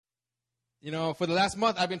for the last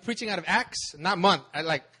month, I've been preaching out of Acts. Not month.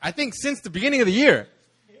 I think since the beginning of the year,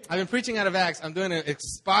 I've been preaching out of Acts. I'm doing an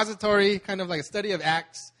expository, kind of like a study of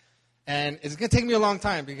Acts. And it's going to take me a long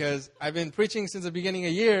time because I've been preaching since the beginning of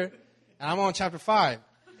the year, and I'm on chapter 5.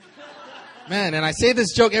 Man, and I say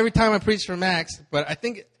this joke every time I preach from Acts, but I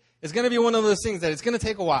think it's going to be one of those things that it's going to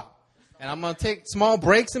take a while. And I'm going to take small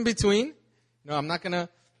breaks in between. I'm not going to,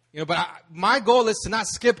 but my goal is to not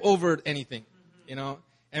skip over anything,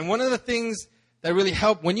 And one of the things that really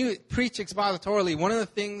help when you preach expositorily, one of the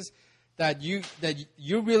things that you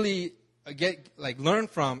really learn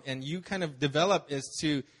from and you kind of develop is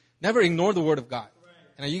to never ignore the Word of God.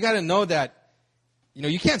 Right. You got to know that,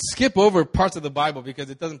 you can't skip over parts of the Bible because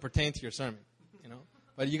it doesn't pertain to your sermon,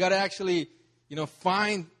 But you got to actually,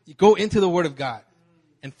 go into the Word of God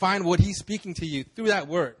and find what He's speaking to you through that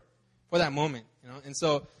Word for that moment, And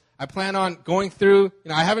so I plan on going through,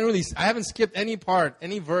 I haven't skipped any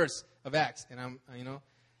verse of Acts, and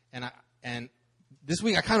and this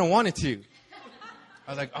week I kind of wanted to.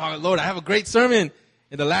 I was like, oh Lord, I have a great sermon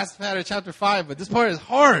in the last part of chapter 5, but this part is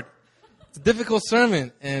hard. It's a difficult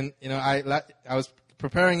sermon, and I was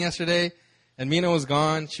preparing yesterday, and Mina was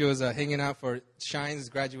gone. She was hanging out for Shine's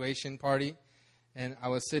graduation party, and I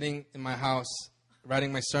was sitting in my house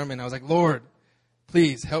writing my sermon. I was like, Lord,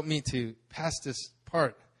 please help me to pass this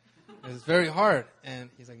part. It's very hard. And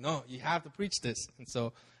He's like, no, you have to preach this. And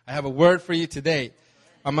so I have a word for you today.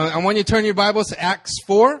 I want you to turn your Bibles to Acts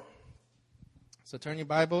 4. So turn your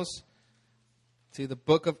Bibles to the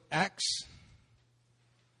book of Acts,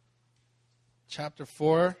 chapter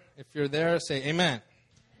 4. If you're there, say amen. Amen.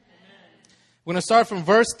 We're going to start from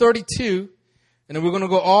verse 32, and then we're going to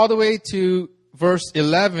go all the way to verse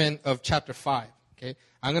 11 of chapter 5. Okay,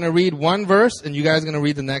 I'm going to read one verse, and you guys are going to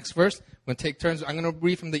read the next verse. We're going to take turns. I'm going to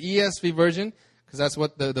read from the ESV version, because that's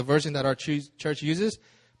what the version that our church uses.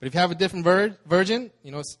 But if you have a different version,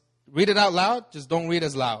 read it out loud. Just don't read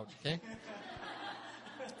as loud, okay?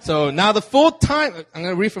 So now the full time, I'm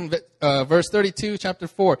going to read from verse 32, chapter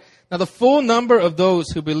 4. Now the full number of those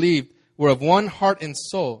who believed were of one heart and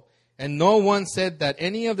soul. And no one said that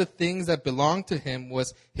any of the things that belonged to him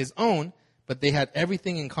was his own, but they had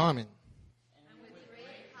everything in common.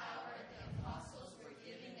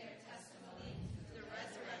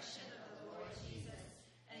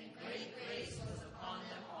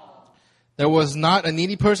 There was not a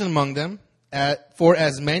needy person among them, for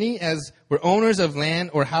as many as were owners of land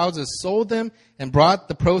or houses sold them and brought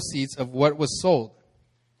the proceeds of what was sold.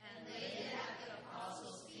 And laid it at the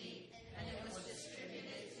apostles' feet, and it was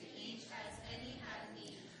distributed to each as any had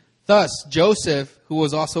need. Thus Joseph, who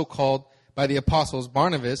was also called by the apostles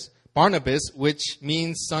Barnabas, which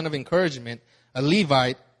means son of encouragement, a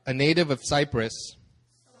Levite, a native of Cyprus,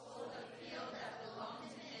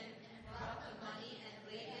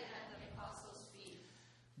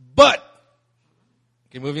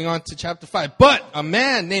 moving on to chapter 5. But a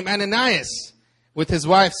man named Ananias, with his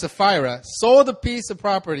wife Sapphira, sold a piece of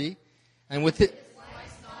property, and with his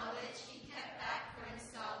wife's knowledge, he kept back for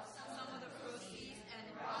himself some of the proceeds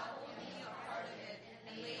and brought only a part of it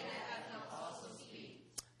and laid it at the apostles' feet.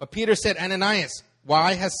 But Peter said, Ananias,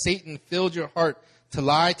 why has Satan filled your heart to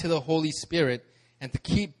lie to the Holy Spirit and to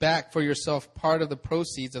keep back for yourself part of the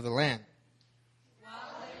proceeds of the land?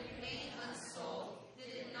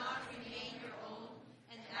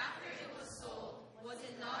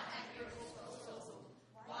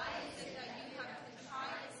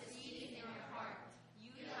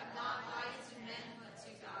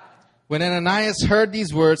 When Ananias heard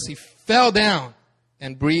these words, he fell down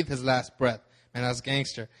and breathed his last breath. Man, that's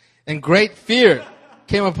gangster. And great fear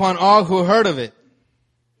came upon all who heard of it.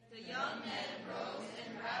 The young men rose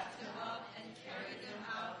and wrapped him up and carried him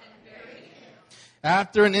out and buried him.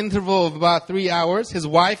 After an interval of about 3 hours, his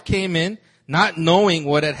wife came in, not knowing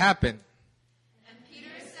what had happened. And Peter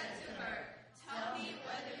said to her, tell me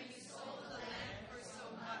whether you sold the land for so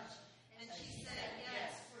much. And she said,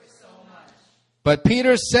 yes, for so much. But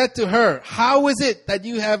Peter said to her, how is it that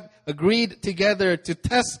you have agreed together to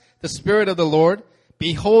test the Spirit of the Lord?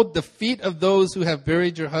 Behold, the feet of those who have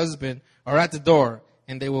buried your husband are at the door,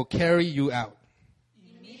 and they will carry you out.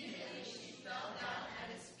 Immediately she fell down at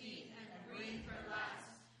his feet and breathed her last.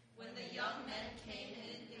 When the young men came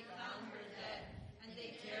in, they found her dead, and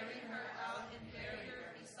they carried her out and buried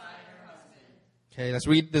her beside her husband. Okay, let's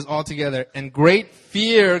read this all together. And great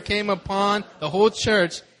fear came upon the whole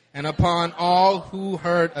church and upon all who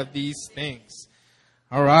heard of these things.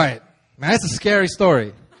 All right. Man, that's a scary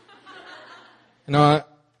story. I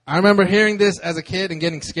remember hearing this as a kid and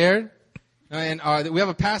getting scared. And we have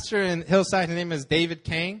a pastor in Hillside. His name is David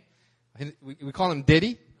Kang. We call him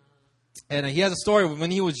Diddy. And he has a story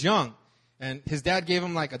when he was young. And his dad gave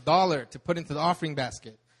him like $1 to put into the offering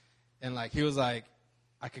basket. And like he was like,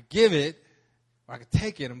 I could give it or I could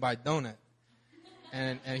take it and buy a donut.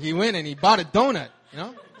 And he went and he bought a donut, you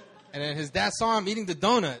know. And then his dad saw him eating the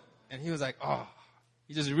donut. And he was like, oh,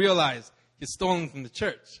 he just realized he's stolen from the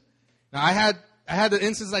church. Now, I had the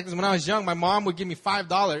instance like this when I was young. My mom would give me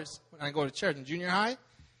 $5 when I go to church in junior high.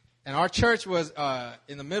 And our church was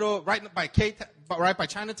in the middle, right by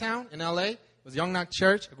Chinatown in L.A. It was Young Knock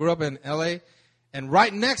Church. I grew up in L.A. And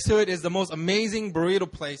right next to it is the most amazing burrito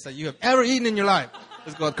place that you have ever eaten in your life.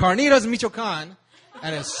 It's called Carnitas Michoacan.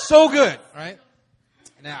 And it's so good, right?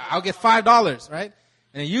 And I'll get $5, right?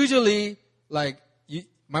 And usually, like,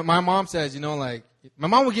 my mom says, you know, like, my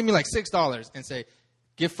mom would give me like $6 and say,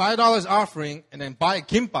 give $5 offering and then buy a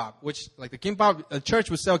kimbap, which, like, the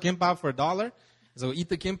church would sell kimbap for $1. So eat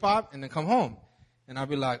the kimbap and then come home. And I'll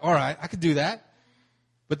be like, all right, I could do that.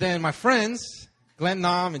 But then my friends, Glenn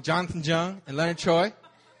Nam and Jonathan Jung and Leonard Choi,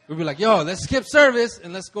 would be like, yo, let's skip service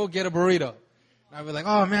and let's go get a burrito. And I'd be like,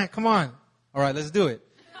 oh, man, come on. All right, let's do it.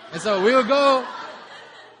 And so we would go,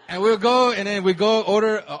 and then we'd go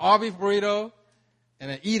order an all-beef burrito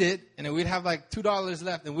and then eat it. And then we'd have like $2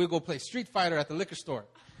 left and we'd go play Street Fighter at the liquor store.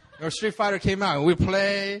 You know, Street Fighter came out and we'd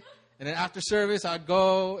play. And then after service, I'd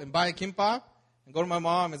go and buy a kimbap. And go to my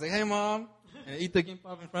mom and say, hey, Mom, and eat the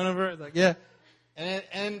kimbap in front of her. It's like, yeah.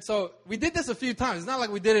 And so we did this a few times. It's not like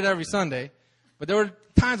we did it every Sunday. But there were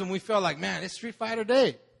times when we felt like, man, it's Street Fighter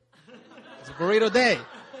day. It's a burrito day.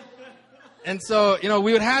 And so, you know,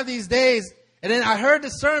 we would have these days. And then I heard the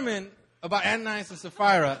sermon about Ananias and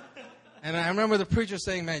Sapphira. And I remember the preacher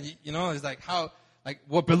saying, man, you know, it's like how, like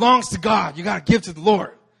what belongs to God, you got to give to the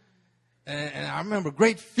Lord. And I remember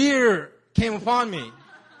great fear came upon me.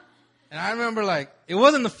 And I remember, like, it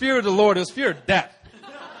wasn't the fear of the Lord. It was fear of death.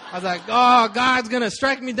 I was like, oh, God's going to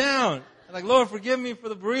strike me down. I'm like, Lord, forgive me for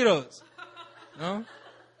the burritos. You know?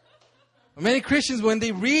 But many Christians, when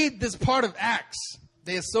they read this part of Acts,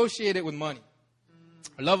 they associate it with money.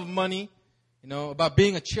 A love of money, you know, about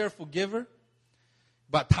being a cheerful giver,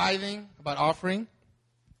 about tithing, about offering.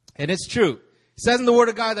 And it's true. It says in the Word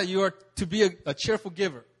of God that you are to be a cheerful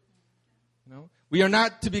giver. You know? We are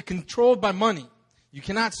not to be controlled by money. You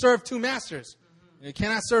cannot serve two masters. Mm-hmm. You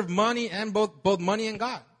cannot serve money and both money and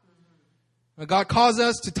God. Mm-hmm. God calls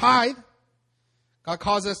us to tithe. God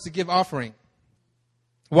calls us to give offering.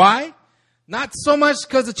 Why? Not so much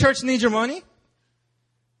because the church needs your money,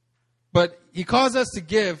 but He calls us to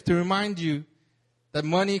give to remind you that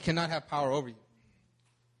money cannot have power over you.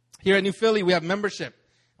 Here at New Philly, we have membership.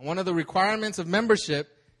 And one of the requirements of membership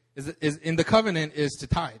is in the covenant is to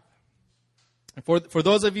tithe. And for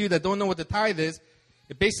those of you that don't know what the tithe is,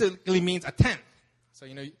 it basically means a tenth. So,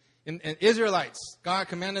 you know, in Israelites, God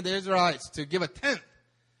commanded the Israelites to give a tenth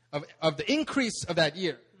of the increase of that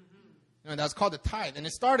year. Mm-hmm. You know, that's called the tithe. And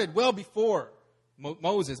it started well before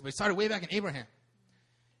Moses, but it started way back in Abraham.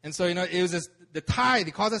 And so, you know, it was the tithe.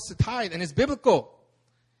 He calls us to tithe, and it's biblical.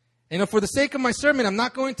 And, you know, for the sake of my sermon, I'm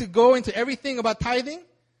not going to go into everything about tithing,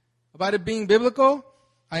 about it being biblical.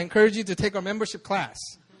 I encourage you to take our membership class,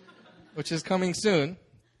 which is coming soon.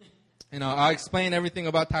 You know, I'll explain everything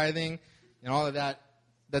about tithing and all of that.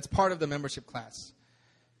 That's part of the membership class.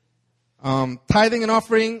 Tithing and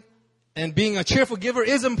offering and being a cheerful giver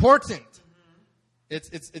is important.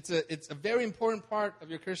 It's a very important part of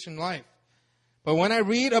your Christian life. But when I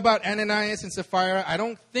read about Ananias and Sapphira, I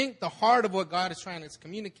don't think the heart of what God is trying to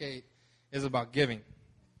communicate is about giving.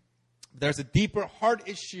 There's a deeper heart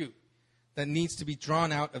issue that needs to be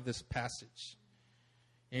drawn out of this passage.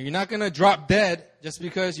 And you're not going to drop dead just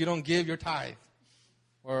because you don't give your tithe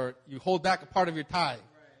or you hold back a part of your tithe.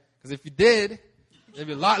 Because if you did, there'd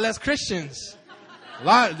be a lot less Christians.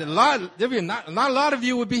 Not a lot of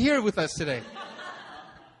you would be here with us today.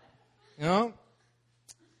 You know?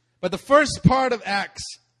 But the first part of Acts,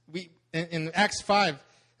 in Acts 5,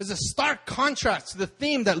 is a stark contrast to the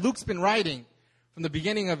theme that Luke's been writing from the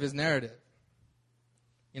beginning of his narrative.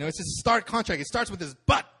 You know, it's a stark contrast. It starts with his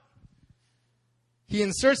but. He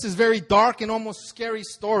inserts this very dark and almost scary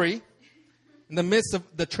story in the midst of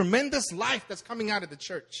the tremendous life that's coming out of the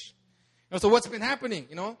church. You know, so what's been happening?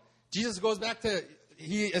 You know, Jesus goes back to,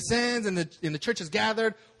 he ascends and the church is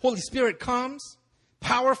gathered. Holy Spirit comes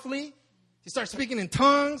powerfully. He starts speaking in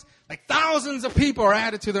tongues. Like thousands of people are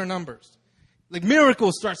added to their numbers. Like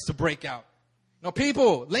miracles starts to break out. You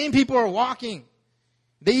know, lame people are walking.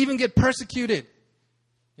 They even get persecuted.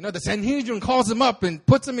 You know, the Sanhedrin calls them up and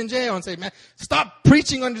puts them in jail and say, man, stop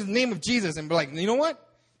preaching under the name of Jesus. And be like, you know what?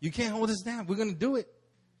 You can't hold us down. We're going to do it.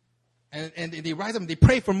 And they rise up and they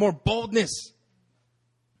pray for more boldness.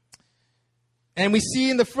 And we see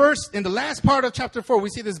in the last part of chapter 4, we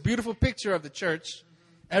see this beautiful picture of the church.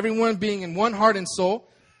 Everyone being in one heart and soul.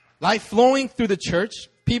 Life flowing through the church.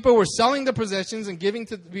 People were selling their possessions and giving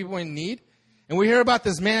to the people in need. And we hear about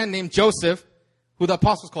this man named Joseph, who the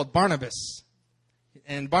apostles called Barnabas.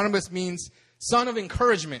 And Barnabas means son of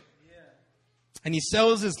encouragement. And he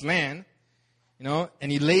sells his land,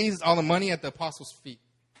 and he lays all the money at the apostles' feet.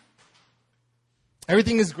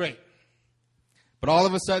 Everything is great. But all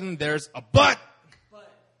of a sudden, there's a but.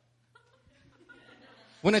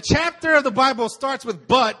 When a chapter of the Bible starts with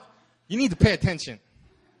but, you need to pay attention.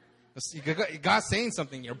 God's saying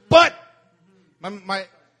something here. But my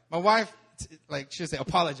wife, she'll say,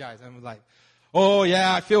 apologize. I'm like, oh,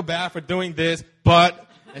 yeah, I feel bad for doing this, but.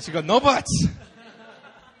 And she goes, no buts.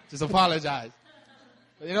 Just apologize.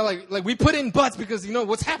 Like we put in buts because,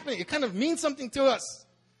 what's happening. It kind of means something to us.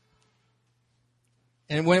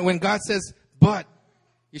 And when God says, but,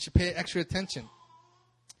 you should pay extra attention.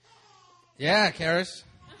 Yeah, Karish.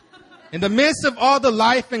 In the midst of all the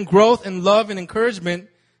life and growth and love and encouragement,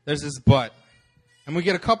 there's this but. And we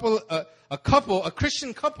get a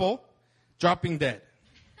Christian couple, dropping dead.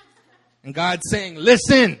 And God's saying,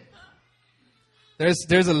 listen,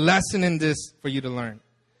 there's a lesson in this for you to learn.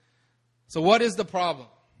 So what is the problem?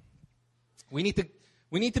 We need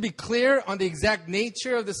to be clear on the exact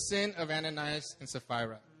nature of the sin of Ananias and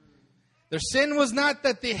Sapphira. Their sin was not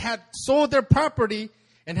that they had sold their property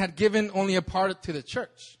and had given only a part to the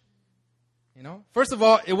church. First of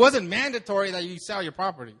all, it wasn't mandatory that you sell your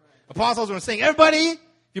property. Apostles were saying, everybody, if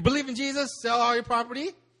you believe in Jesus, sell all your property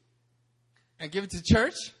and give it to the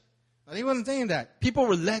church. No, he wasn't saying that. People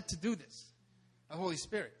were led to do this. The Holy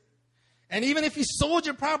Spirit. And even if you sold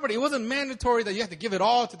your property, it wasn't mandatory that you had to give it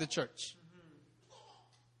all to the church.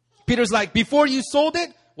 Peter's like, before you sold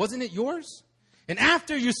it, wasn't it yours? And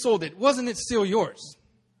after you sold it, wasn't it still yours?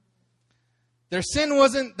 Their sin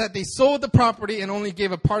wasn't that they sold the property and only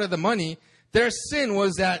gave a part of the money. Their sin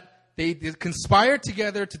was that they conspired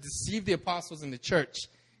together to deceive the apostles in the church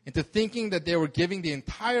into thinking that they were giving the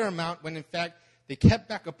entire amount when in fact they kept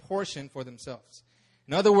back a portion for themselves.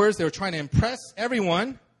 In other words, they were trying to impress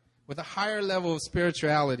everyone with a higher level of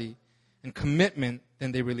spirituality and commitment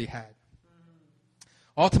than they really had.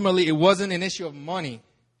 Ultimately, it wasn't an issue of money.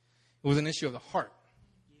 It was an issue of the heart.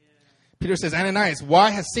 Peter says, Ananias, why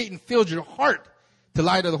has Satan filled your heart to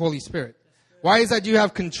lie to the Holy Spirit? Why is that you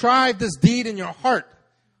have contrived this deed in your heart?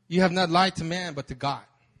 You have not lied to man, but to God.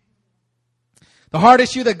 The heart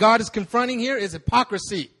issue that God is confronting here is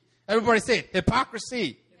hypocrisy. Everybody say it.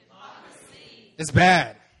 Hypocrisy. It's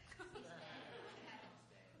bad.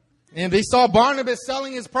 And they saw Barnabas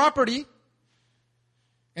selling his property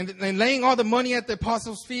and laying all the money at the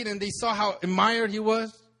apostles' feet, and they saw how admired he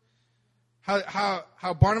was,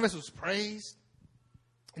 how Barnabas was praised.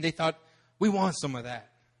 And they thought, we want some of that.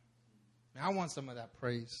 I want some of that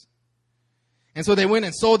praise. And so they went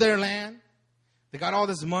and sold their land. They got all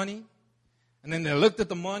this money. And then they looked at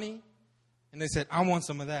the money and they said, I want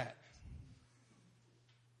some of that.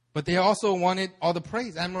 But they also wanted all the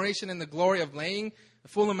praise, admiration, and the glory of laying the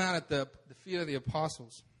full amount at the feet of the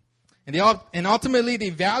apostles. And ultimately they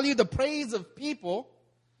valued the praise of people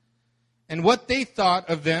and what they thought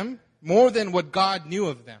of them more than what God knew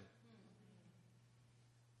of them.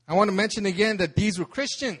 I want to mention again that these were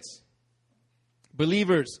Christians,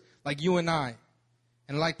 believers like you and I.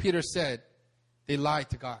 And like Peter said, they lied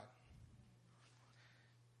to God.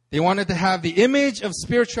 They wanted to have the image of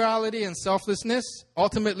spirituality and selflessness,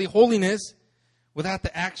 ultimately holiness, without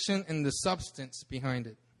the action and the substance behind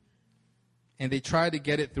it. And they tried to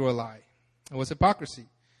get it through a lie. It was hypocrisy.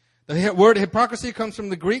 The word hypocrisy comes from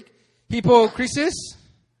the Greek hypokrisis.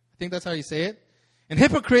 I think that's how you say it. And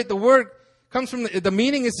hypocrite, the word comes from the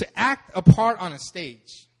meaning is to act a part on a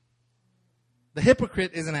stage. The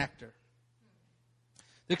hypocrite is an actor.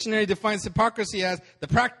 Dictionary defines hypocrisy as the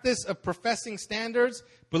practice of professing standards,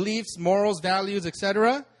 beliefs, morals, values,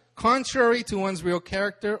 etc., contrary to one's real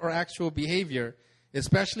character or actual behavior,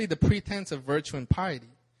 especially the pretense of virtue and piety.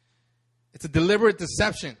 It's a deliberate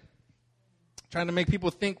deception, trying to make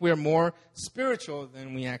people think we're more spiritual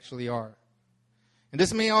than we actually are. And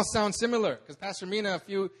this may all sound similar, because Pastor Mina, a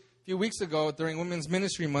few weeks ago during Women's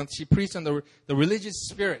Ministry Month, she preached on the religious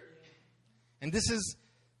spirit. And this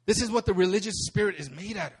is what the religious spirit is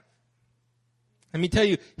made out of. Let me tell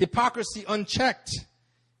you, hypocrisy unchecked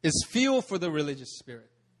is fuel for the religious spirit.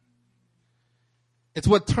 It's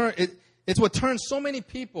what turns so many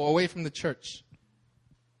people away from the church.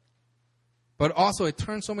 But also it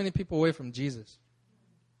turns so many people away from Jesus.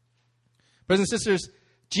 Brothers and sisters,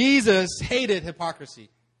 Jesus hated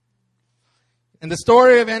hypocrisy. And the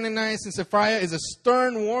story of Ananias and Sapphira is a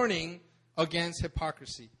stern warning against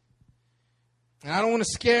hypocrisy. And I don't want to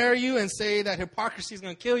scare you and say that hypocrisy is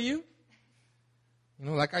going to kill you. You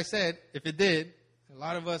know, like I said, if it did, a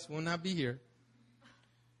lot of us will not be here.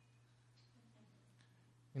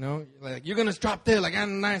 You know, like you're going to drop dead like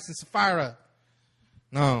Ananias and Sapphira.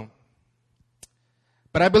 No.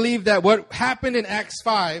 But I believe that what happened in Acts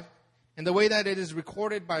 5 and the way that it is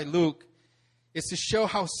recorded by Luke is to show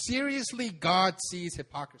how seriously God sees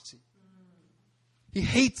hypocrisy. He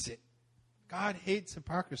hates it. God hates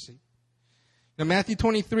hypocrisy. Now, Matthew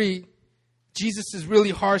 23, Jesus is really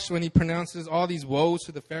harsh when he pronounces all these woes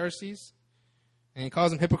to the Pharisees. And he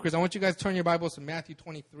calls them hypocrites. I want you guys to turn your Bibles to Matthew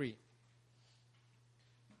 23.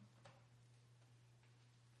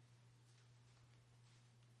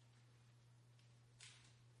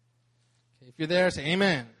 Okay, if you're there, say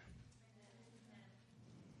amen.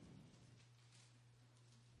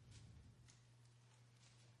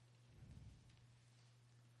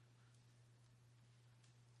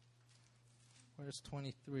 Where's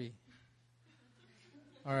 23?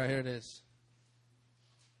 All right, here it is.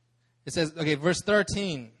 It says, okay, verse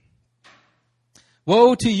 13.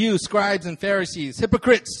 Woe to you, scribes and Pharisees,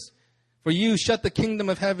 hypocrites! For you shut the kingdom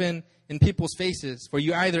of heaven in people's faces. For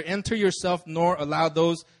you either enter yourself nor allow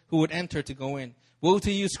those who would enter to go in. Woe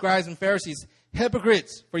to you, scribes and Pharisees,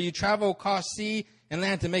 hypocrites! For you travel across sea and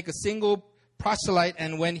land to make a single proselyte,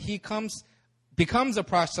 and when he becomes a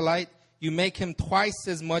proselyte, you make him twice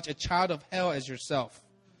as much a child of hell as yourself.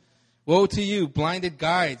 Woe to you, blinded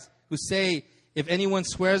guides, who say, if anyone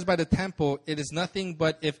swears by the temple, it is nothing,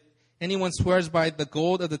 but if anyone swears by the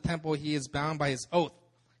gold of the temple, he is bound by his oath.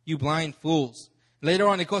 You blind fools. Later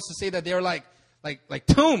on, it goes to say that they're like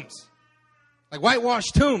tombs, like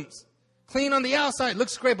whitewashed tombs. Clean on the outside,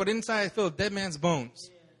 looks great, but inside filled with dead man's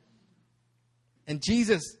bones. And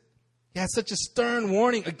Jesus, he has such a stern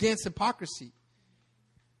warning against hypocrisy.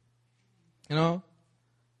 You know,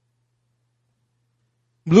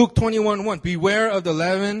 Luke 21:1. Beware of the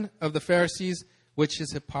leaven of the Pharisees, which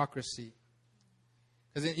is hypocrisy.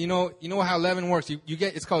 Because you know how leaven works. You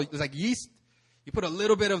get it's like yeast. You put a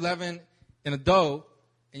little bit of leaven in a dough,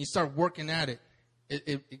 and you start working at it.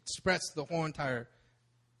 It spreads the whole entire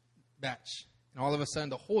batch, and all of a sudden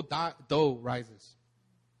the whole dough rises.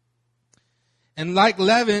 And like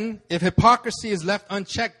leaven, if hypocrisy is left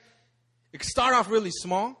unchecked, it can start off really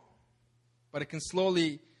small, but it can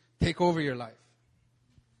slowly take over your life.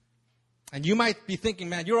 And you might be thinking,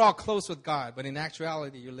 man, you're all close with God, but in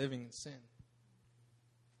actuality, you're living in sin.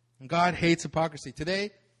 And God hates hypocrisy.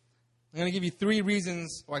 Today, I'm going to give you 3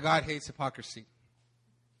 reasons why God hates hypocrisy.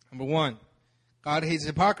 Number 1, God hates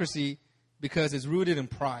hypocrisy because it's rooted in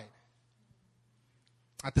pride.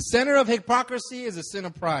 At the center of hypocrisy is a sin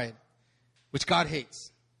of pride, which God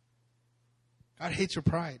hates. God hates your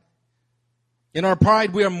pride. In our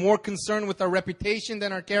pride, we are more concerned with our reputation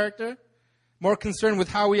than our character, more concerned with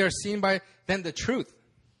how we are seen by than the truth.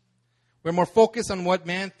 We're more focused on what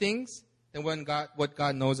man thinks than what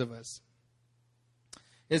God knows of us.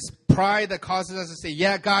 It's pride that causes us to say,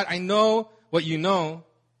 yeah, God, I know what you know,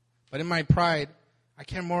 but in my pride, I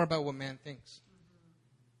care more about what man thinks.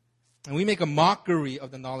 And we make a mockery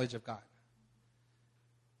of the knowledge of God.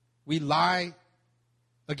 We lie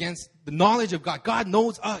against the knowledge of God. God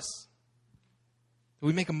knows us.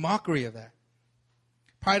 We make a mockery of that.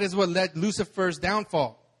 Pride is what led Lucifer's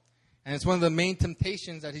downfall. And it's one of the main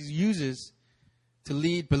temptations that he uses to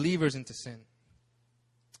lead believers into sin.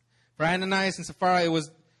 For Ananias and Sapphira, it was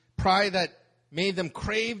pride that made them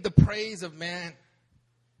crave the praise of man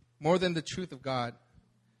more than the truth of God.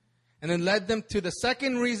 And then led them to the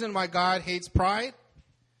second reason why God hates pride.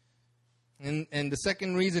 And the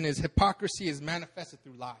second reason is hypocrisy is manifested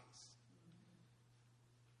through lies.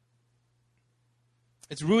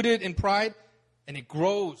 It's rooted in pride, and it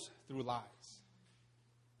grows through lies.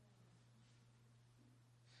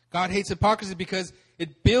 God hates hypocrisy because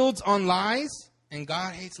it builds on lies, and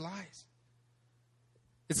God hates lies.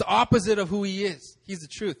 It's the opposite of who he is. He's the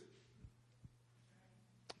truth.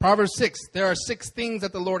 Proverbs 6, there are 6 things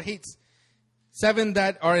that the Lord hates, 7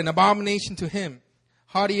 that are an abomination to him.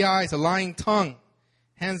 Haughty eyes, a lying tongue,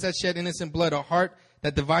 hands that shed innocent blood, a heart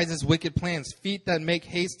that devises wicked plans, feet that make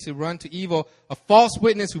haste to run to evil, a false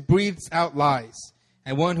witness who breathes out lies,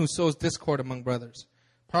 and one who sows discord among brothers.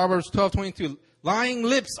 Proverbs 12:22, lying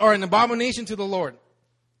lips are an abomination to the Lord,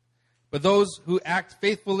 but those who act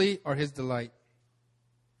faithfully are his delight.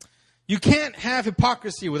 You can't have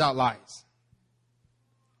hypocrisy without lies.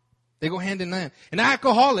 They go hand in hand. An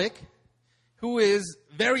alcoholic who is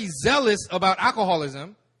very zealous about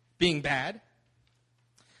alcoholism being bad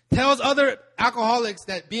tells other alcoholics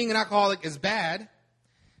that being an alcoholic is bad,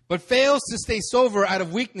 but fails to stay sober out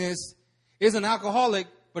of weakness, is an alcoholic,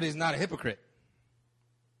 but he's not a hypocrite.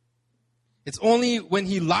 It's only when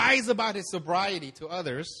he lies about his sobriety to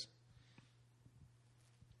others,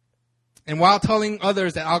 and while telling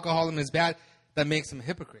others that alcoholism is bad, that makes him a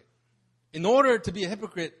hypocrite. In order to be a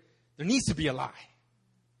hypocrite, there needs to be a lie.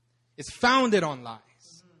 It's founded on lies.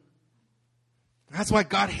 That's why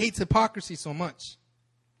God hates hypocrisy so much.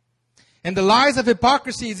 And the lies of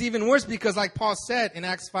hypocrisy is even worse because, like Paul said in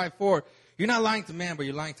Acts 5:4, you're not lying to man, but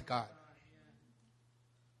you're lying to God.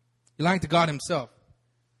 You're lying to God himself.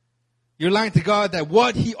 You're lying to God that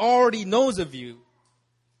what he already knows of you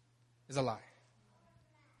is a lie.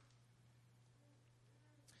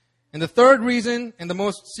 And the third reason, and the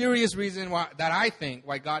most serious reason that I think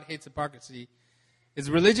why God hates hypocrisy, is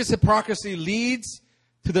religious hypocrisy leads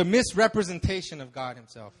to the misrepresentation of God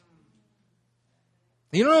himself.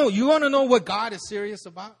 You want to know what God is serious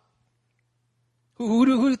about?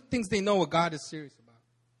 Who thinks they know what God is serious about?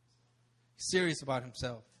 He's serious about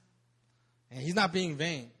himself. And he's not being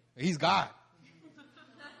vain. He's God.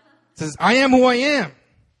 It says, I am who I am.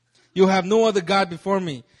 You'll have no other God before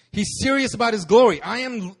me. He's serious about his glory. I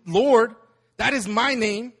am Lord. That is my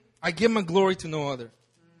name. I give my glory to no other,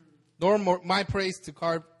 nor my praise to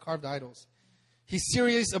carved idols. He's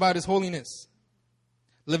serious about his holiness.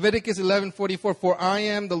 Leviticus 11:44, for I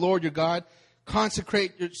am the Lord your God.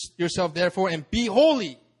 Consecrate yourself therefore and be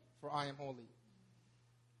holy, for I am holy.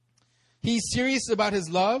 He's serious about his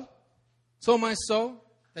love, so much so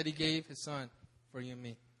that he gave his son for you and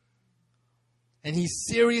me. And he's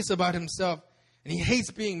serious about himself, and he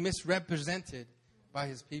hates being misrepresented by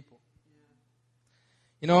his people.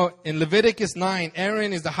 You know, in Leviticus 9,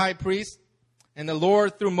 Aaron is the high priest, and the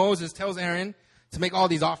Lord, through Moses, tells Aaron to make all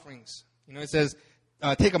these offerings. You know, it says,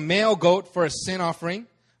 take a male goat for a sin offering,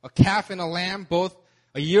 a calf and a lamb, both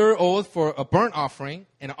a year old for a burnt offering,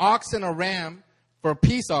 an ox and a ram for a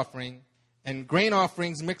peace offering, and grain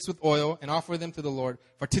offerings mixed with oil, and offer them to the Lord.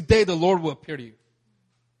 For today the Lord will appear to you.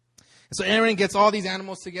 And so Aaron gets all these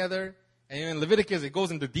animals together, and in Leviticus it goes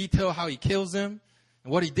into detail how he kills them,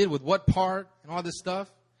 and what he did with what part, and all this stuff.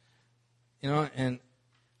 You know, and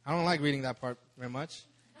I don't like reading that part very much.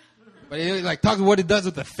 But it like talks about what it does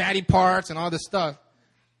with the fatty parts and all this stuff.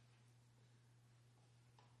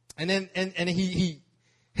 And then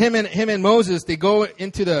him and Moses, they go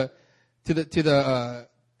into the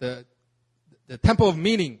temple of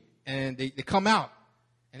meeting, and they come out,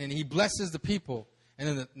 and then he blesses the people,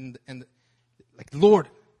 and then like the Lord,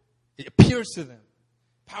 it appears to them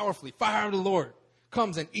powerfully. Fire of the Lord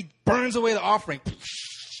comes and it burns away the offering.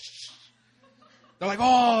 They're like,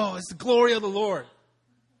 oh, it's the glory of the Lord.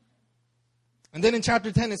 And then in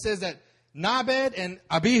chapter 10 it says that Nadab and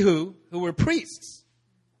Abihu, who were priests,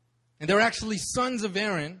 and they were actually sons of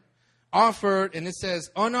Aaron, offered, and it says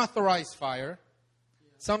unauthorized fire.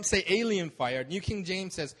 Some say alien fire. New King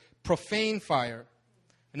James says profane fire.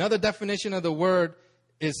 Another definition of the word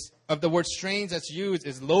strange that's used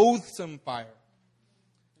is loathsome fire.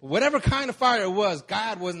 Whatever kind of fire it was,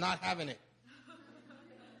 God was not having it.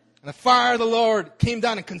 And the fire of the Lord came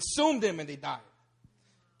down and consumed them, and they died.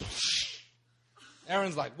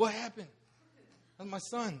 Aaron's like, what happened? That's my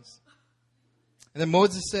sons. And then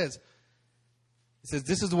Moses says,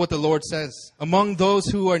 this is what the Lord says. Among those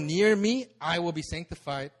who are near me, I will be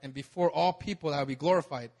sanctified, and before all people I will be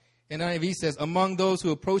glorified. And NIV says, among those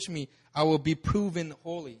who approach me, I will be proven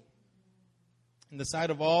holy. In the sight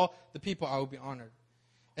of all the people, I will be honored.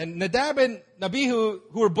 And Nadab and Abihu,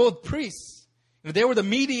 who were both priests, they were the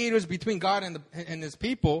mediators between God and his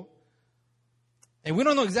people. And we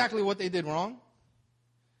don't know exactly what they did wrong,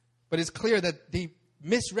 but it's clear that they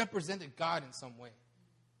misrepresented God in some way.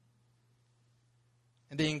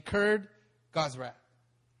 And they incurred God's wrath.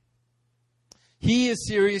 He is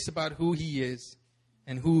serious about who he is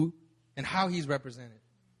and how he's represented.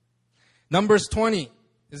 Numbers 20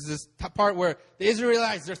 is this part where the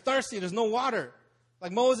Israelites, they're thirsty, there's no water.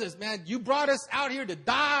 Like Moses, man, you brought us out here to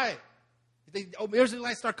die. The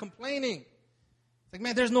Israelites start complaining. It's like,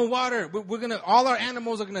 man, there's no water. All our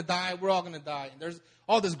animals are gonna die. We're all gonna die. And there's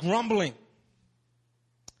all this grumbling.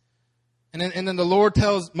 And then the Lord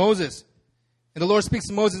tells Moses, and the Lord speaks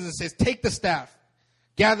to Moses and says, take the staff,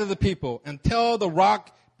 gather the people, and tell the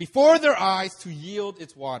rock before their eyes to yield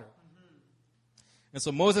its water. And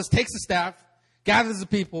so Moses takes the staff, gathers the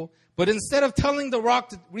people, but instead of telling the rock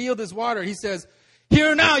to yield its water, he says,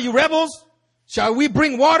 here now, you rebels, shall we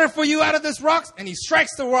bring water for you out of this rock? And he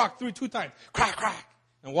strikes the rock 2 times. Crack, crack.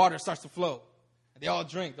 And water starts to flow. And they all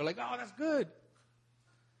drink. They're like, oh, that's good.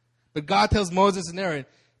 But God tells Moses and Aaron,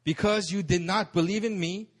 because you did not believe in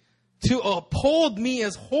me, to uphold me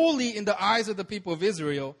as holy in the eyes of the people of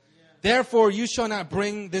Israel, Therefore, you shall not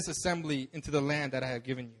bring this assembly into the land that I have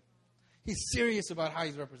given you. He's serious about how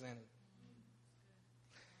he's represented.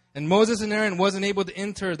 And Moses and Aaron wasn't able to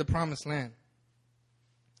enter the promised land.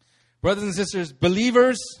 Brothers and sisters,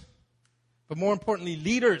 believers, but more importantly,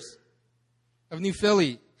 leaders of New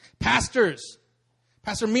Philly, pastors,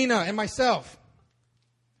 Pastor Mina and myself,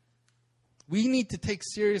 we need to take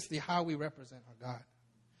seriously how we represent our God.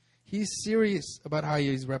 He's serious about how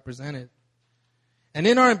he's represented. And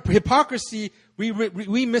in our hypocrisy,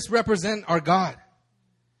 we misrepresent our God.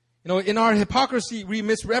 You know, in our hypocrisy, we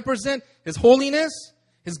misrepresent His holiness,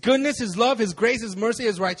 His goodness, His love, His grace, His mercy,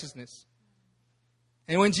 His righteousness.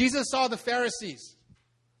 And when Jesus saw the Pharisees,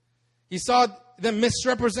 He saw them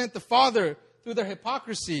misrepresent the Father through their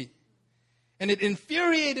hypocrisy. And it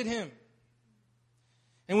infuriated Him.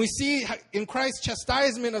 And we see in Christ's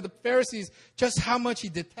chastisement of the Pharisees just how much He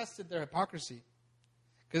detested their hypocrisy.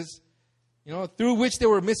 Because, you know, through which they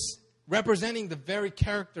were misrepresenting the very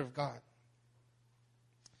character of God.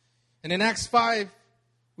 And in Acts 5,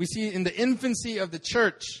 we see in the infancy of the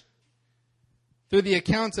church, through the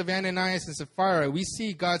accounts of Ananias and Sapphira, we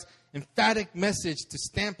see God's emphatic message to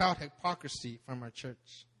stamp out hypocrisy from our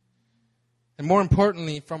church. And more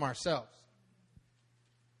importantly, from ourselves.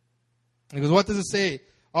 Because what does it say?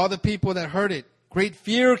 All the people that heard it, great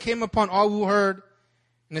fear came upon all who heard.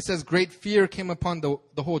 And it says great fear came upon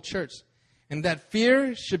the whole church. And that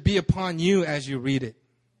fear should be upon you as you read it.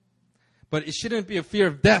 But it shouldn't be a fear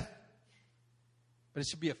of death. But it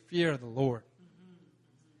should be a fear of the Lord.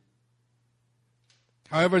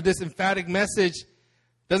 However, this emphatic message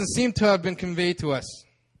doesn't seem to have been conveyed to us,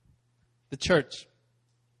 the church.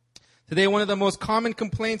 Today, one of the most common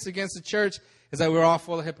complaints against the church is that we're all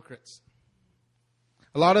full of hypocrites.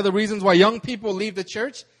 A lot of the reasons why young people leave the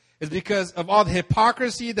church is because of all the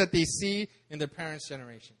hypocrisy that they see in their parents'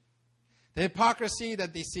 generation. The hypocrisy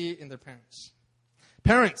that they see in their parents.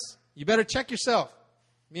 Parents, you better check yourself.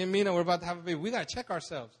 Me and Mina, we're about to have a baby. We got to check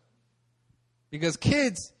ourselves. Because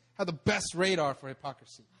kids have the best radar for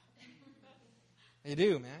hypocrisy. They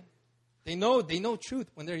do, man. They know truth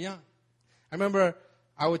when they're young. I remember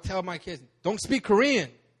I would tell my kids, don't speak Korean.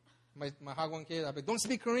 My Hagwon kid, I'd be, don't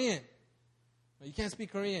speak Korean. No, you can't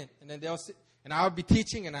speak Korean. And then they'll sit, and I would be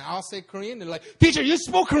teaching, and I'll say Korean. They're like, teacher, you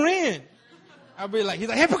spoke Korean. I'll be like, he's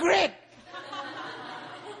a hypocrite.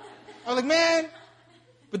 I was like, man.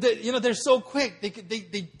 But they're so quick.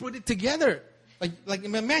 They put it together. Like,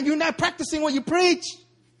 man, you're not practicing what you preach.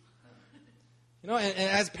 You know, and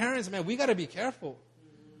as parents, man, we got to be careful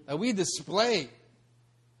that we display,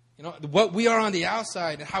 you know, what we are on the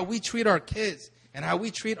outside and how we treat our kids and how we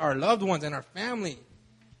treat our loved ones and our family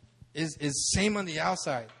is same on the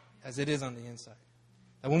outside as it is on the inside.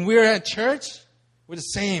 That when we're at church, we're the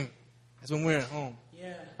same as when we're at home.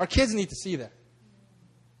 Yeah. Our kids need to see that.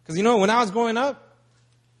 Because, you know, when I was growing up,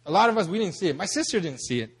 a lot of us, we didn't see it. My sister didn't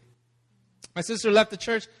see it. My sister left the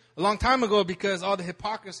church a long time ago because all the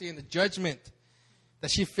hypocrisy and the judgment that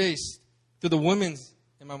she faced through the women's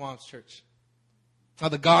in my mom's church. All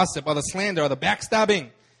the gossip, all the slander, all the backstabbing,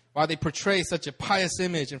 while they portray such a pious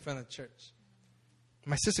image in front of the church.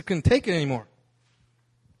 My sister couldn't take it anymore.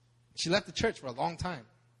 She left the church for a long time.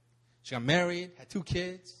 She got married, had 2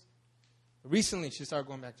 kids. Recently, she started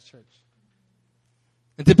going back to church.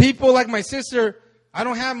 And to people like my sister, I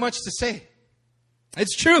don't have much to say.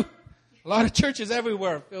 It's true. A lot of churches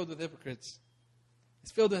everywhere are filled with hypocrites.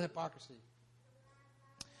 It's filled with hypocrisy.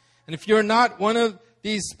 And if you're not one of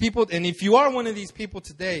these people, and if you are one of these people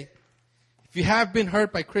today, if you have been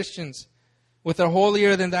hurt by Christians with their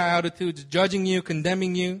holier-than-thou attitudes, judging you,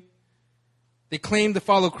 condemning you, they claim to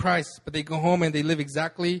follow Christ, but they go home and they live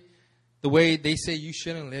exactly the way they say you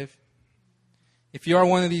shouldn't live. If you are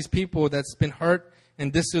one of these people that's been hurt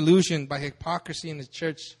and disillusioned by hypocrisy in the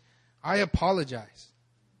church, I apologize.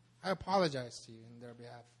 I apologize to you in their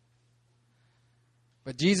behalf.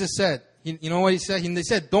 But Jesus said, you know what He said? He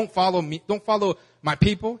said, don't follow me. Don't follow my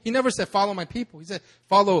people. He never said, follow my people. He said,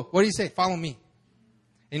 follow, what did He say? Follow me.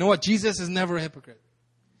 And you know what? Jesus is never a hypocrite.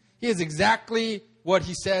 He is exactly what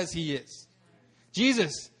He says He is.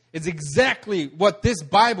 Jesus is exactly what this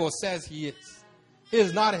Bible says He is. He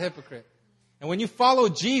is not a hypocrite. And when you follow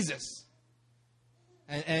Jesus,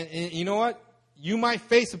 and you know what? You might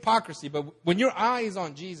face hypocrisy, but when your eye is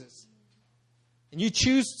on Jesus, and you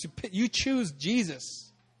choose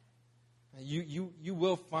Jesus, you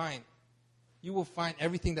will find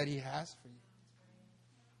everything that He has for you.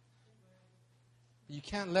 You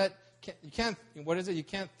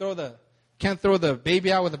can't throw the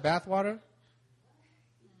baby out with the bathwater.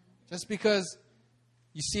 Just because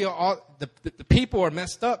you see all the people are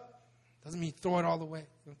messed up, doesn't mean you throw it all away.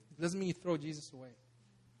 Doesn't mean you throw Jesus away.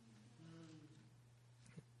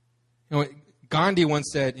 Gandhi once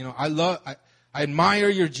said, I admire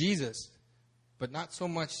your Jesus, but not so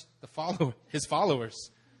much his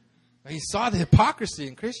followers. He saw the hypocrisy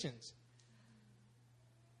in Christians.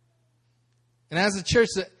 And as a church,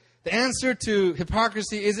 the answer to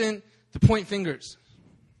hypocrisy isn't to point fingers.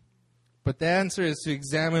 But the answer is to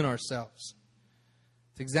examine ourselves.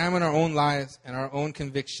 To examine our own lives and our own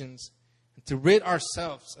convictions. And to rid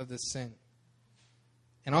ourselves of this sin.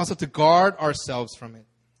 And also to guard ourselves from it.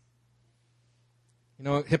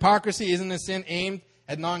 Hypocrisy isn't a sin aimed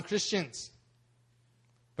at non-Christians.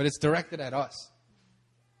 But it's directed at us.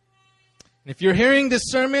 And if you're hearing this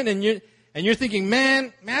sermon and you're thinking,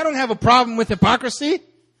 man, I don't have a problem with hypocrisy,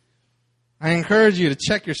 I encourage you to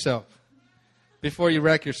check yourself before you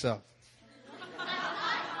wreck yourself.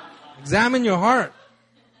 Examine your heart.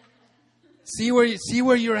 See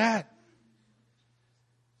where you're at.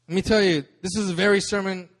 Let me tell you, this is a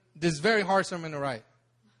very hard sermon to write.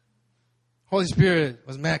 Holy Spirit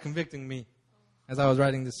was mad convicting me as I was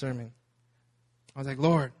writing this sermon. I was like,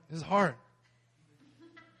 Lord, this is hard.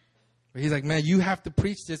 But He's like, man, you have to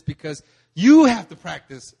preach this because you have to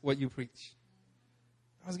practice what you preach.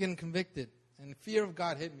 I was getting convicted, and the fear of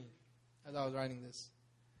God hit me as I was writing this.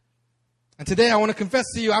 And today I want to confess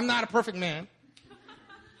to you, I'm not a perfect man.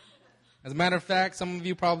 As a matter of fact, some of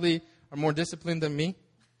you probably are more disciplined than me.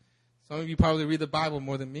 Some of you probably read the Bible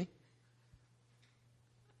more than me.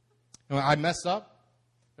 I mess up.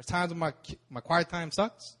 There's times when my quiet time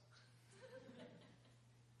sucks.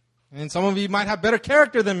 And some of you might have better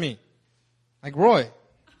character than me. Like Roy.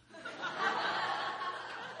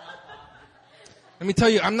 Let me tell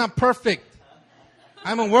you, I'm not perfect.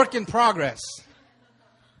 I'm a work in progress.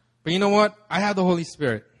 But you know what? I have the Holy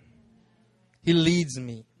Spirit. He leads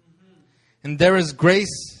me. And there is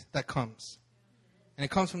grace that comes. And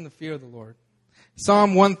it comes from the fear of the Lord.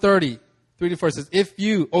 Psalm 130, 3-4 says, if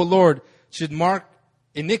you, O Lord, should mark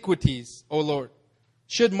iniquities, O Lord,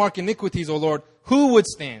 who would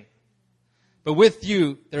stand? But with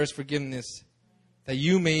you there is forgiveness, that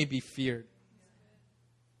you may be feared.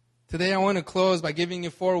 Today I want to close by giving you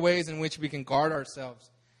 4 ways in which we can guard ourselves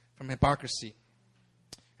from hypocrisy.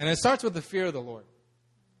 And it starts with the fear of the Lord.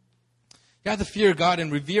 You have to fear God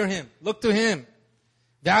and revere Him. Look to Him.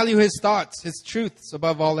 Value His thoughts, His truths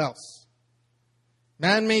above all else.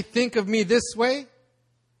 Man may think of me this way,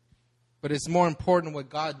 but it's more important what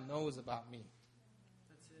God knows about me.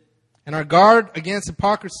 And our guard against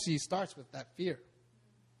hypocrisy starts with that fear.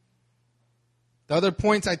 The other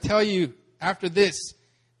points I tell you after this,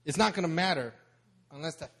 it's not going to matter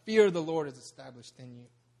unless that fear of the Lord is established in you.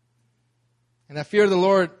 And that fear of the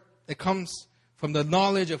Lord, it comes from the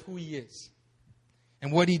knowledge of who He is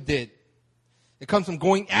and what He did. It comes from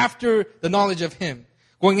going after the knowledge of Him,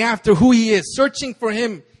 going after who He is, searching for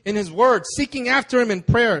Him in His Word, seeking after Him in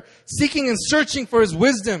prayer, seeking and searching for His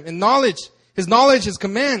wisdom and knowledge, His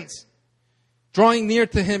commands, drawing near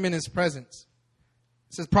to Him in His presence.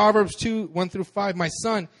 It says Proverbs 2, 1-5, my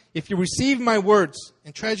son, if you receive my words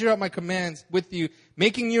and treasure up my commands with you,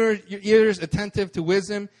 making your ears attentive to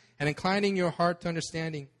wisdom and inclining your heart to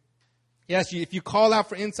understanding. Yes, if you call out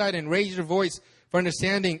for insight and raise your voice for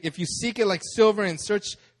understanding, if you seek it like silver and search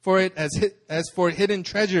for it as for hidden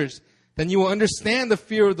treasures, then you will understand the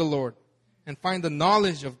fear of the Lord and find the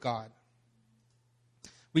knowledge of God.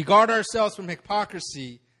 We guard ourselves from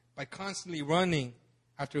hypocrisy by constantly running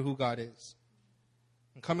after who God is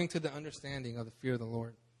and coming to the understanding of the fear of the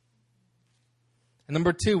Lord. And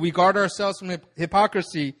number 2, we guard ourselves from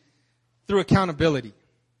hypocrisy through accountability.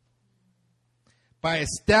 By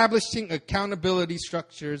establishing accountability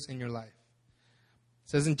structures in your life.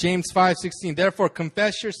 It says in James 5:16, therefore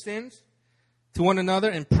confess your sins to one another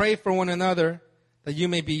and pray for one another that you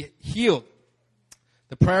may be healed.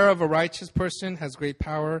 The prayer of a righteous person has great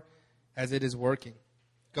power as it is working.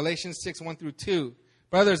 Galatians 6, 1-2.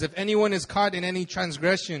 Brothers, if anyone is caught in any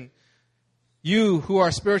transgression, you who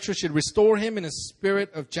are spiritual should restore him in a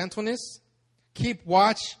spirit of gentleness. Keep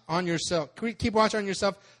watch on yourself,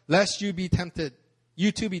 lest you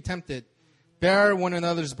too be tempted. Bear one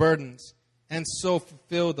another's burdens, and so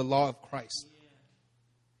fulfill the law of Christ.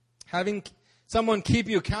 Having someone keep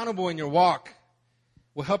you accountable in your walk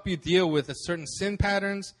will help you deal with the certain sin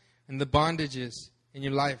patterns and the bondages in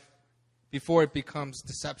your life before it becomes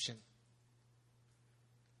deception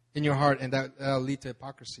in your heart, and that will lead to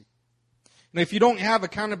hypocrisy. Now, if you don't have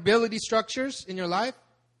accountability structures in your life,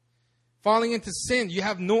 falling into sin, you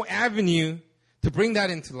have no avenue to bring that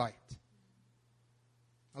into light.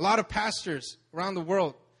 A lot of pastors around the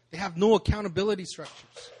world, they have no accountability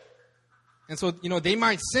structures. And so, they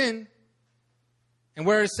might sin. And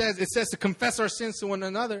where it says to confess our sins to one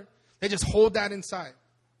another, they just hold that inside.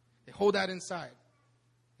 They hold that inside.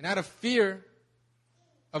 And out of fear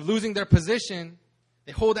of losing their position,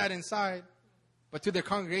 they hold that inside. But to their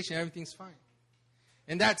congregation, everything's fine.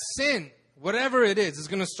 And that sin, whatever it is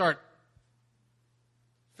going to start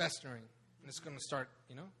festering. And it's going to start,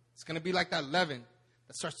 it's going to be like that leaven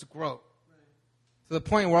that starts to grow. To the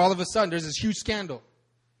point where all of a sudden there's this huge scandal.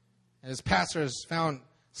 And his pastor is found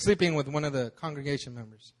sleeping with one of the congregation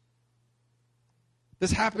members.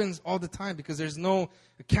 This happens all the time because there's no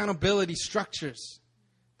accountability structures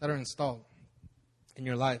that are installed in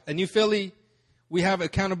your life. At New Philly, we have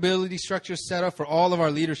accountability structures set up for all of our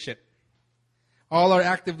leadership. All our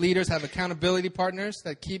active leaders have accountability partners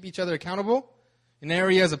that keep each other accountable in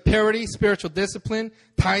areas of purity, spiritual discipline,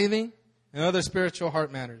 tithing, and other spiritual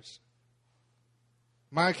heart matters.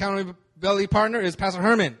 My accountability partner is Pastor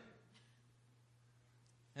Herman.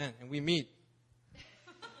 And we meet.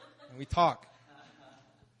 And we talk.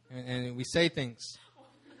 And we say things.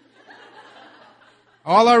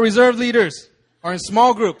 All our reserve leaders are in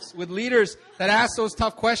small groups with leaders that ask those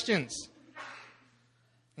tough questions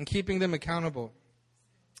and keeping them accountable.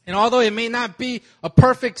 And although it may not be a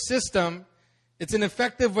perfect system, it's an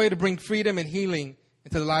effective way to bring freedom and healing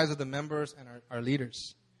into the lives of the members and our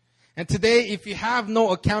leaders. And today, if you have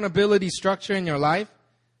no accountability structure in your life,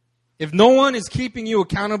 if no one is keeping you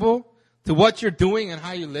accountable to what you're doing and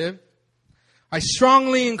how you live, I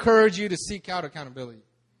strongly encourage you to seek out accountability.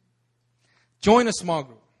 Join a small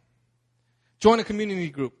group. Join a community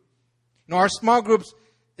group. Our small groups,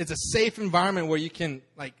 it's a safe environment where you can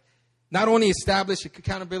not only establish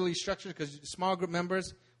accountability structure because small group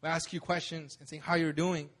members will ask you questions and say how you're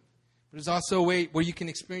doing, but it's also a way where you can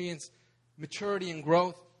experience maturity and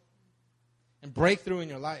growth and breakthrough in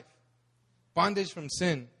your life. Bondage from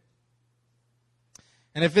sin.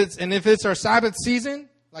 And if it's our Sabbath season,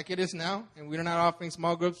 like it is now, and we're not offering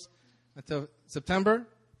small groups until September,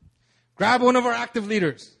 grab one of our active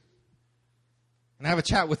leaders and have a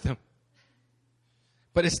chat with them.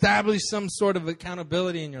 But establish some sort of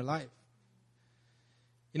accountability in your life.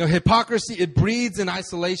 Hypocrisy, it breeds an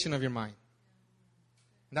isolation of your mind.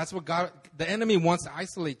 And that's what the enemy wants to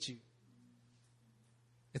isolate you.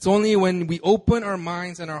 It's only when we open our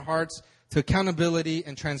minds and our hearts to accountability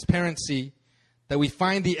and transparency that we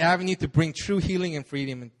find the avenue to bring true healing and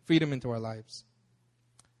freedom into our lives.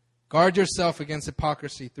 Guard yourself against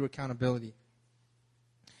hypocrisy through accountability.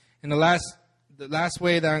 And the last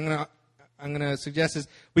way that I'm gonna suggest is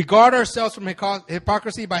we guard ourselves from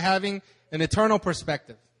hypocrisy by having an eternal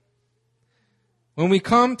perspective. When we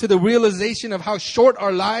come to the realization of how short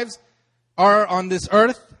our lives are on this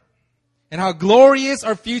earth and how glorious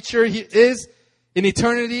our future is in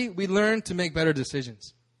eternity, we learn to make better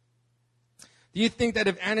decisions. Do you think that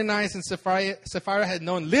if Ananias and Sapphira had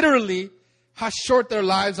known literally how short their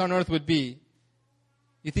lives on earth would be,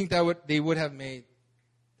 you think that they would have made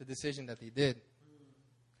the decision that they did?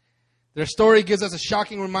 Their story gives us a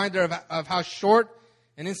shocking reminder of how short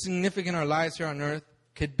and insignificant our lives here on earth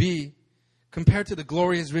could be compared to the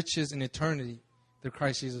glorious riches in eternity through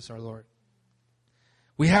Christ Jesus our Lord.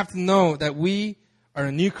 We have to know that we are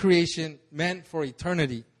a new creation meant for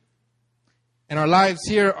eternity. And our lives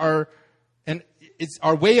here and it's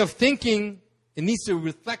our way of thinking, it needs to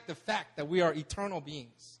reflect the fact that we are eternal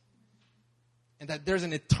beings. And that there's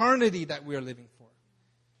an eternity that we are living for.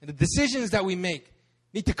 And the decisions that we make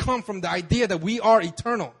need to come from the idea that we are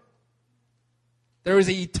eternal. There is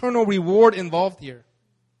an eternal reward involved here.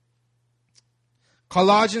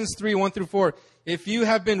 Colossians 3:1-4. If you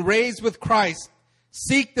have been raised with Christ,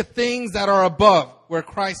 seek the things that are above, where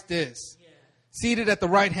Christ is, seated at the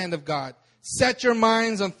right hand of God. Set your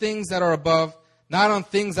minds on things that are above, not on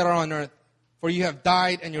things that are on earth. For you have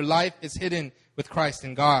died and your life is hidden with Christ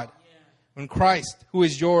in God. When Christ, who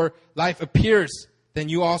is your life, appears, then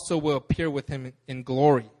you also will appear with him in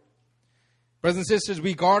glory. Brothers and sisters,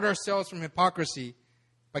 we guard ourselves from hypocrisy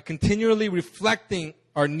by continually reflecting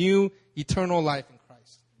our new eternal life in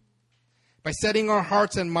Christ. By setting our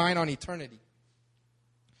hearts and mind on eternity.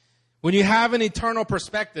 When you have an eternal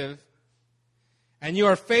perspective, and you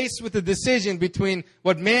are faced with a decision between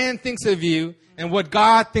what man thinks of you and what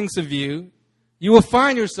God thinks of you, you will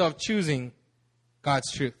find yourself choosing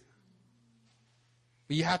God's truth.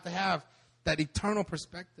 But you have to have that eternal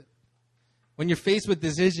perspective. When you're faced with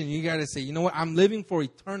decision, you got to say, you know what? I'm living for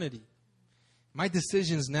eternity. My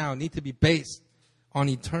decisions now need to be based on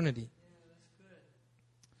eternity.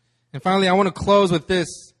 And finally, I want to close with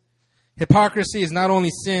this. Hypocrisy is not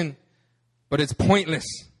only sin, but it's pointless.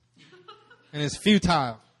 And it's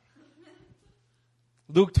futile.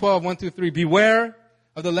 Luke 12:1-3. Beware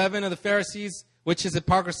of the leaven of the Pharisees, which is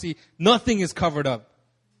hypocrisy. Nothing is covered up.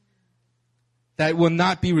 that will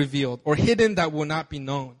not be revealed, or hidden that will not be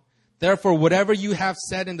known. Therefore, whatever you have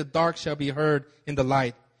said in the dark shall be heard in the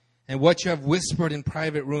light, and what you have whispered in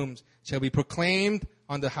private rooms shall be proclaimed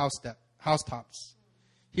on the housetops.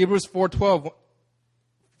 Hebrews 4:12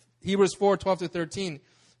 to 13.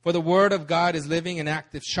 For the word of God is living and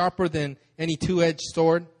active, sharper than any two-edged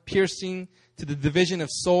sword, piercing to the division of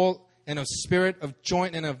soul and of spirit, of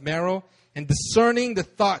joint and of marrow, and discerning the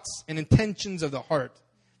thoughts and intentions of the heart.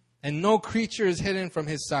 And no creature is hidden from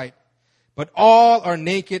his sight, but all are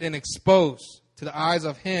naked and exposed to the eyes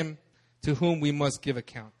of him to whom we must give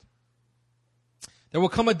account. There will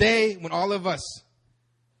come a day when all of us,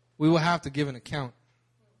 we will have to give an account.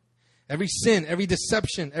 Every sin, every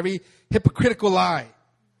deception, every hypocritical lie,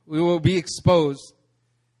 we will be exposed,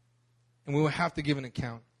 and we will have to give an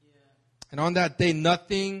account. And on that day,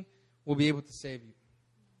 nothing will be able to save you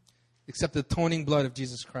except the atoning blood of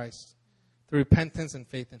Jesus Christ through repentance and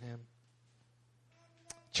faith in him.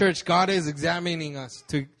 Church, God is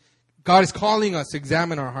God is calling us to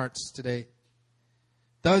examine our hearts today.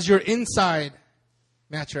 Does your inside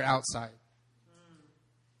match your outside?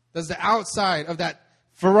 Does the outside of that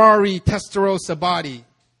Ferrari Testarossa body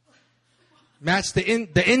match the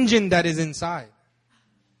engine that is inside?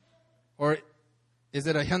 Or is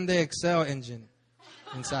it a Hyundai Excel engine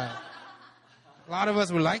inside? A lot of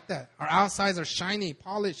us were like that. Our outsides are shiny,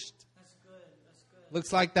 polished. That's good.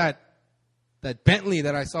 Looks like that Bentley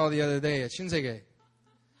that I saw the other day at Shinsegae.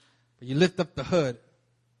 But you lift up the hood,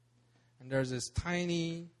 and there's this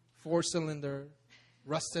tiny 4-cylinder,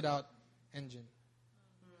 rusted out engine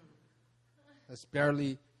that's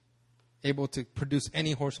barely able to produce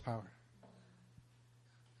any horsepower.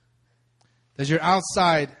 Does your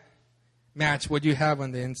outside match what you have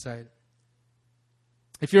on the inside?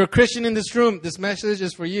 If you're a Christian in this room, this message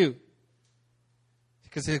is for you.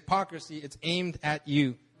 Because hypocrisy, it's aimed at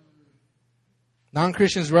you.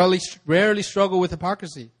 Non-Christians rarely struggle with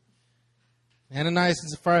hypocrisy. Ananias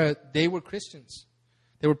and Sapphira, they were Christians.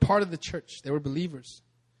 They were part of the church. They were believers.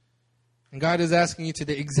 And God is asking you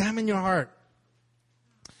today, examine your heart.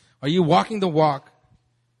 Are you walking the walk,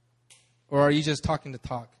 or are you just talking the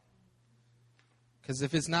talk? Because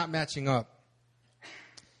if it's not matching up,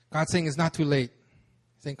 God's saying it's not too late.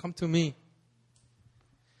 He's saying, come to me.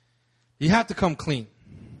 You have to come clean.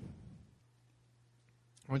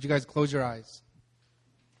 I want you guys to close your eyes.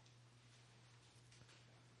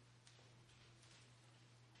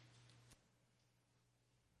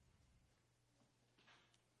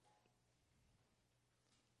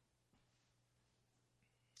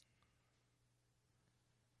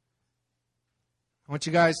 I want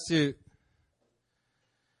you guys to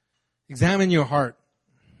examine your heart.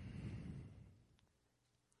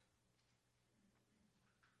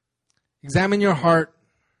 Examine your heart.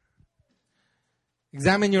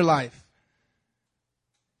 Examine your life.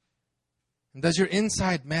 And does your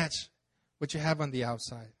inside match what you have on the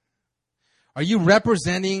outside? Are you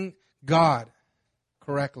representing God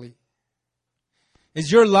correctly? Is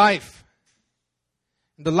your life,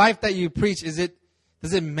 the life that you preach, does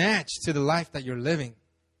it match to the life that you're living?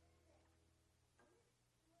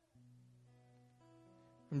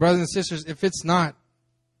 And brothers and sisters, if it's not,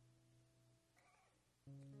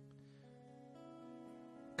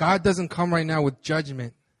 God doesn't come right now with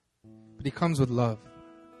judgment, but He comes with love.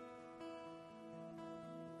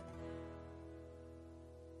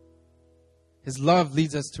 His love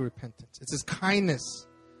leads us to repentance. It's His kindness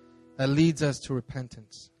that leads us to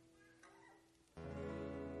repentance.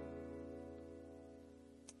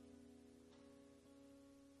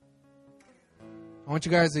 I want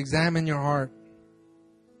you guys to examine your heart.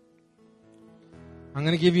 I'm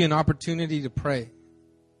going to give you an opportunity to pray.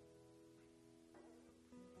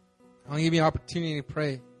 I'm going to give you an opportunity to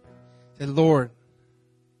pray. Say, Lord,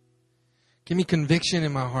 give me conviction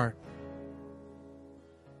in my heart.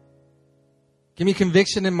 Give me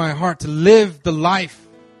conviction in my heart to live the life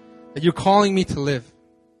that you're calling me to live.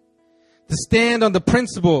 To stand on the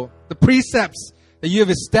principle, the precepts that you have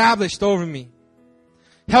established over me.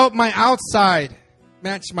 Help my outside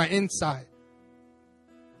match my inside.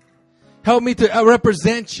 Help me to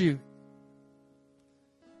represent you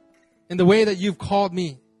in the way that you've called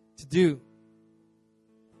me to do.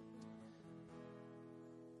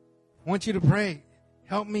 I want you to pray.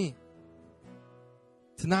 Help me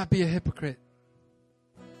to not be a hypocrite.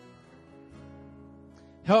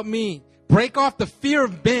 Help me break off the fear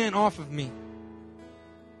of man off of me.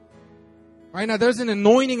 Right now, there's an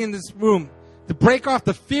anointing in this room to break off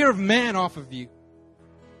the fear of man off of you.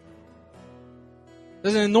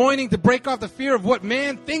 There's an anointing to break off the fear of what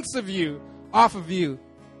man thinks of you off of you.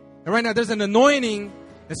 And right now, there's an anointing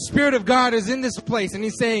The Spirit of God is in this place, and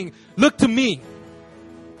He's saying, look to me,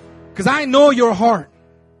 because I know your heart.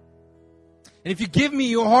 And if you give me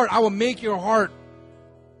your heart, I will make your heart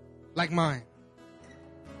like mine.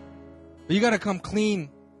 But you got to come clean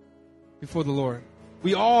before the Lord.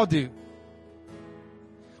 We all do.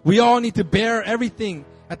 We all need to bear everything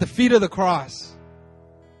at the feet of the cross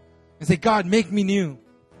and say, God, make me new.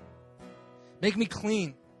 Make me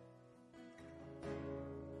clean.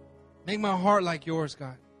 Make my heart like yours,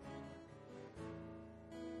 God.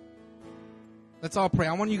 Let's all pray.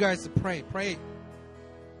 I want you guys to pray. Pray.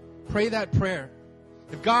 Pray that prayer.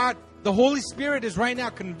 If God, the Holy Spirit is right now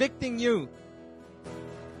convicting you,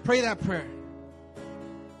 pray that prayer.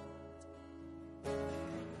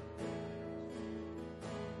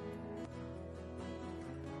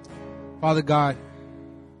 Father God,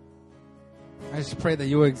 I just pray that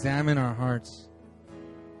you will examine our hearts.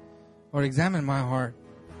 Lord, examine my heart.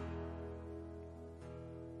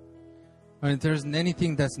 Lord, if there's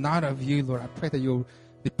anything that's not of you, Lord, I pray that you'll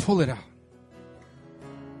pull it out.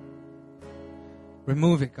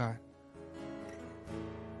 Remove it, God.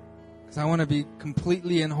 Because I want to be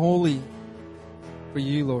completely and holy for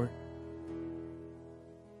you, Lord.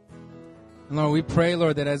 And Lord, we pray,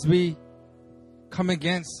 Lord, that as we come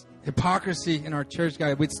against hypocrisy in our church,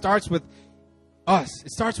 God, it starts with us.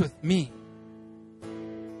 It starts with me.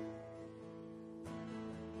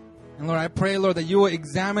 And Lord, I pray, Lord, that you will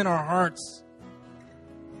examine our hearts.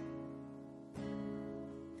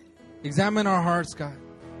 Examine our hearts, God.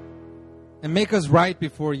 And make us right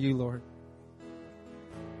before you, Lord.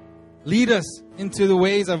 Lead us into the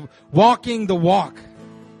ways of walking the walk.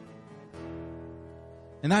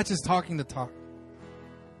 And not just talking the talk.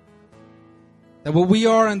 That what we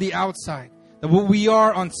are on the outside, that what we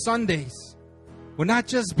are on Sundays, will not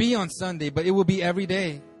just be on Sunday, but it will be every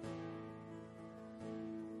day.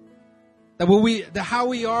 That how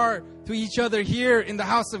we are to each other here in the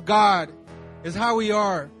house of God is how we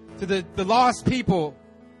are to the lost people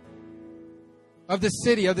of this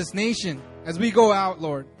city, of this nation, as we go out,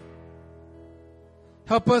 Lord.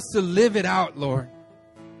 Help us to live it out, Lord.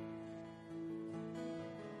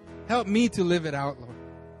 Help me to live it out, Lord.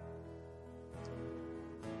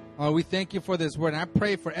 Lord, we thank you for this word. And I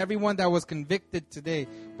pray for everyone that was convicted today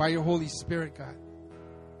by your Holy Spirit, God.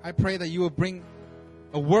 I pray that you will bring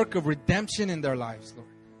a work of redemption in their lives, Lord.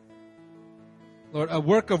 Lord, a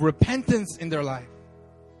work of repentance in their life.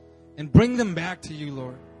 And bring them back to you,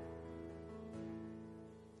 Lord.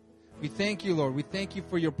 We thank you, Lord. We thank you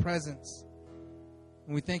for your presence.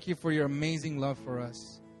 And we thank you for your amazing love for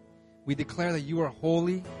us. We declare that you are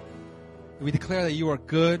holy. We declare that you are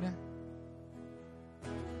good.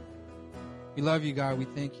 We love you, God. We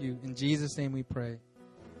thank you. In Jesus' name we pray.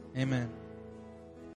 Amen.